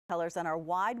colors on our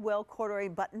wide well corduroy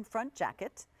button front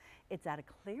jacket. It's at a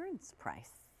clearance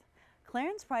price.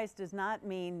 Clearance price does not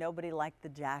mean nobody liked the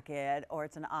jacket or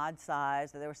it's an odd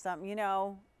size or there was something, you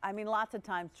know, I mean, lots of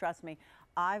times, trust me,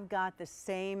 I've got the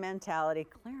same mentality,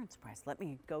 clearance price, let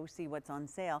me go see what's on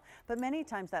sale. But many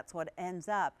times that's what ends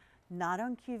up. Not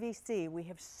on QVC. We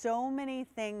have so many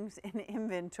things in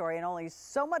inventory and only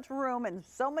so much room and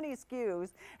so many SKUs,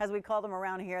 as we call them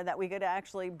around here, that we could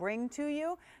actually bring to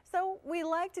you. So we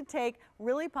like to take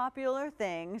really popular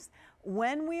things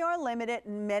when we are limited,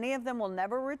 and many of them will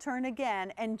never return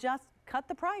again, and just cut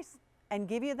the price and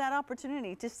give you that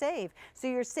opportunity to save. So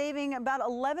you're saving about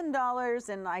 $11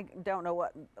 and I don't know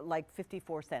what, like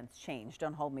 54 cents change.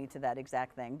 Don't hold me to that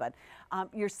exact thing, but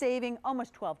you're saving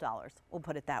almost $12. We'll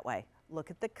put it that way. Look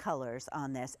at the colors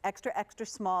on this. Extra, extra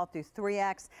small through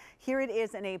 3X. Here it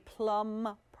is in a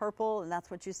plum purple, and that's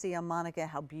what you see on Monica.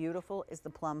 How beautiful is the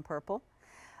plum purple?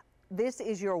 This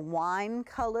is your wine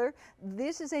color.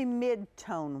 This is a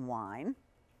mid-tone wine.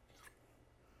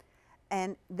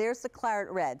 And there's the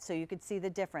claret red, so you could see the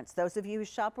difference. Those of you who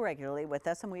shop regularly with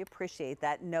us, and we appreciate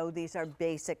that, know these are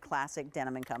basic classic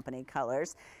Denim & Company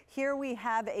colors. Here we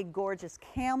have a gorgeous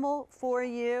camel for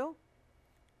you.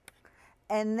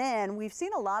 And then we've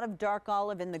seen a lot of dark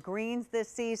olive in the greens this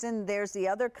season. There's the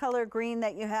other color green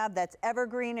that you have, that's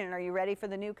evergreen. And are you ready for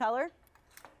the new color?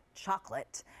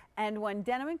 Chocolate. And when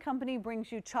Denim & Company brings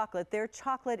you chocolate, their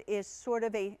chocolate is sort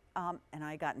of a, and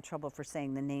I got in trouble for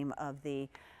saying the name of the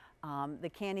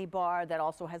candy bar that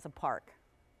also has a park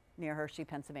near Hershey,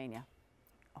 Pennsylvania.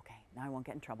 Okay, now I won't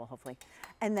get in trouble, hopefully.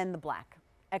 And then the black,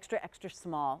 extra, extra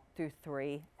small through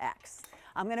 3X.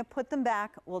 I'm gonna put them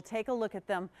back, we'll take a look at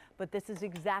them, but this is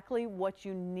exactly what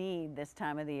you need this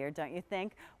time of the year, don't you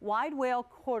think? Wide wale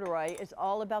corduroy is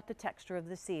all about the texture of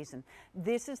the season.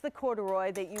 This is the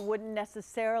corduroy that you wouldn't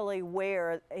necessarily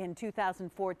wear in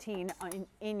 2014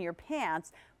 in your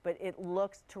pants, but it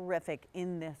looks terrific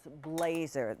in this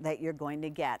blazer that you're going to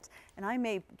get. And I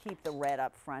may keep the red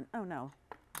up front. Oh no,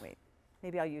 wait,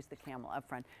 maybe I'll use the camel up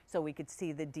front so we could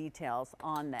see the details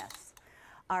on this.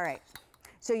 All right,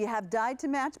 so you have dyed to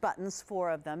match buttons,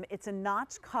 4 of them. It's a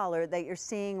notch collar that you're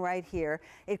seeing right here.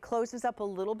 It closes up a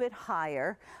little bit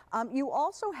higher. You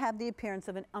also have the appearance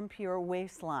of an impure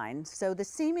waistline. So the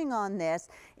seaming on this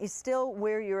is still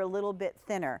where you're a little bit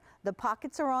thinner. The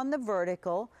pockets are on the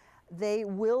vertical. They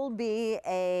will be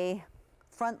a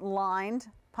front lined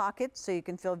pocket, so you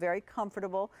can feel very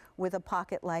comfortable with a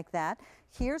pocket like that.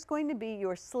 Here's going to be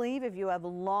your sleeve. If you have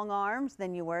long arms,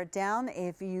 then you wear it down.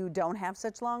 If you don't have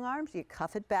such long arms, you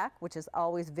cuff it back, which is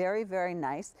always very, very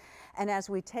nice. And as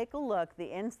we take a look, the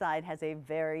inside has a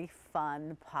very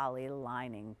fun poly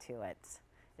lining to it.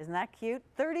 Isn't that cute?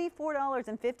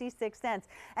 $34.56.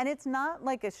 And it's not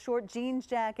like a short jeans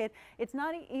jacket. It's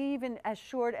not even as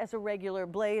short as a regular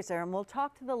blazer. And we'll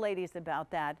talk to the ladies about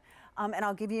that. And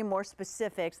I'll give you more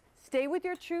specifics. Stay with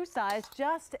your true size.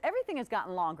 Just everything has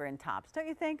gotten longer in tops, don't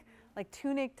you think? Like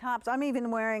tunic tops. I'm even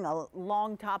wearing a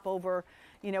long top over,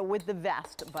 you know, with the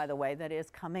vest, by the way, that is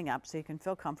coming up, so you can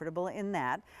feel comfortable in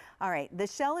that. All right, the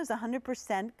shell is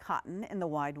 100% cotton in the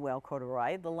wide wale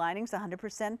corduroy. The lining's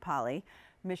 100% poly.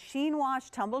 Machine wash,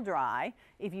 tumble dry.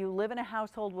 If you live in a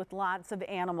household with lots of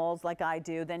animals like I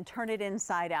do, then turn it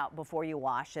inside out before you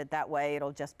wash it. That way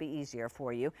it'll just be easier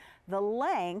for you. The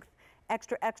length,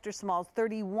 extra, extra small, is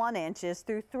 31 inches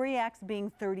through 3X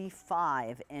being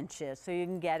 35 inches. So you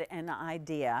can get an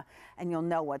idea and you'll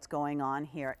know what's going on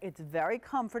here. It's very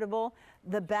comfortable.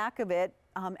 The back of it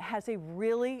has a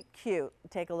really cute,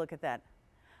 take a look at that,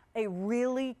 a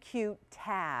really cute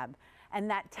tab. And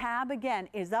that tab, again,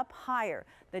 is up higher.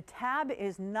 The tab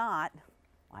is not,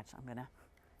 watch,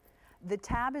 the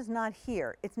tab is not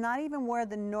here. It's not even where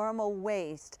the normal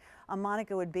waist on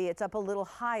Monica would be. It's up a little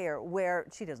higher where,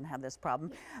 she doesn't have this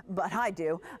problem, but I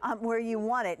do, where you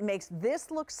want it. It makes this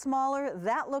look smaller,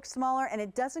 that looks smaller, and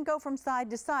it doesn't go from side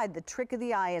to side. The trick of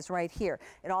the eye is right here.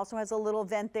 It also has a little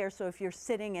vent there, so if you're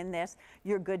sitting in this,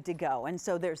 you're good to go. And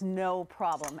so there's no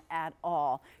problem at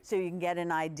all. So you can get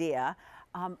an idea.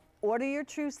 Order your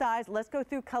true size. Let's go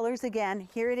through colors again.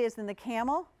 Here it is in the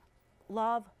camel.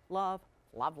 Love, love,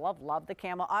 love, love, love the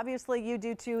camel. Obviously you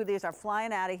do too. These are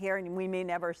flying out of here and we may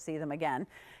never see them again.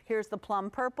 Here's the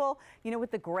plum purple. You know, with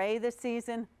the gray this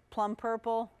season, plum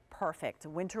purple, perfect.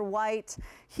 Winter white.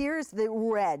 Here's the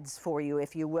reds for you,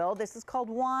 if you will. This is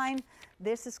called wine.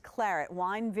 This is claret.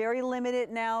 Wine, very limited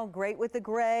now. Great with the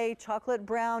gray, chocolate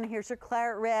brown. Here's your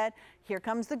claret red. Here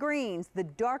comes the greens. The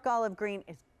dark olive green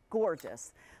is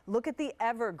gorgeous. Look at the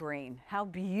evergreen. How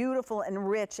beautiful and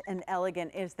rich and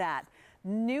elegant is that?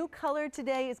 New color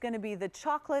today is going to be the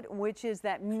chocolate, which is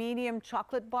that medium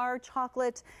chocolate bar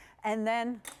chocolate, and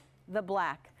then the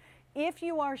black. If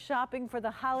you are shopping for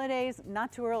the holidays,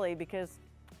 not too early because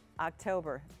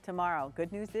October, tomorrow.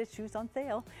 Good news is shoes on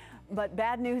sale, but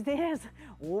bad news is,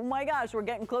 oh my gosh, we're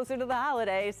getting closer to the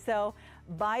holidays. So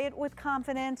buy it with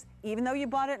confidence. Even though you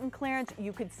bought it in clearance,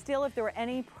 you could still, if there were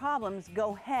any problems,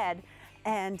 go ahead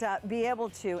and be able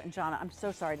to, and Jonna, I'm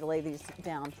so sorry to lay these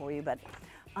down for you, but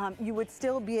you would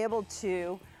still be able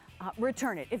to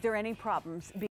return it if there are any problems.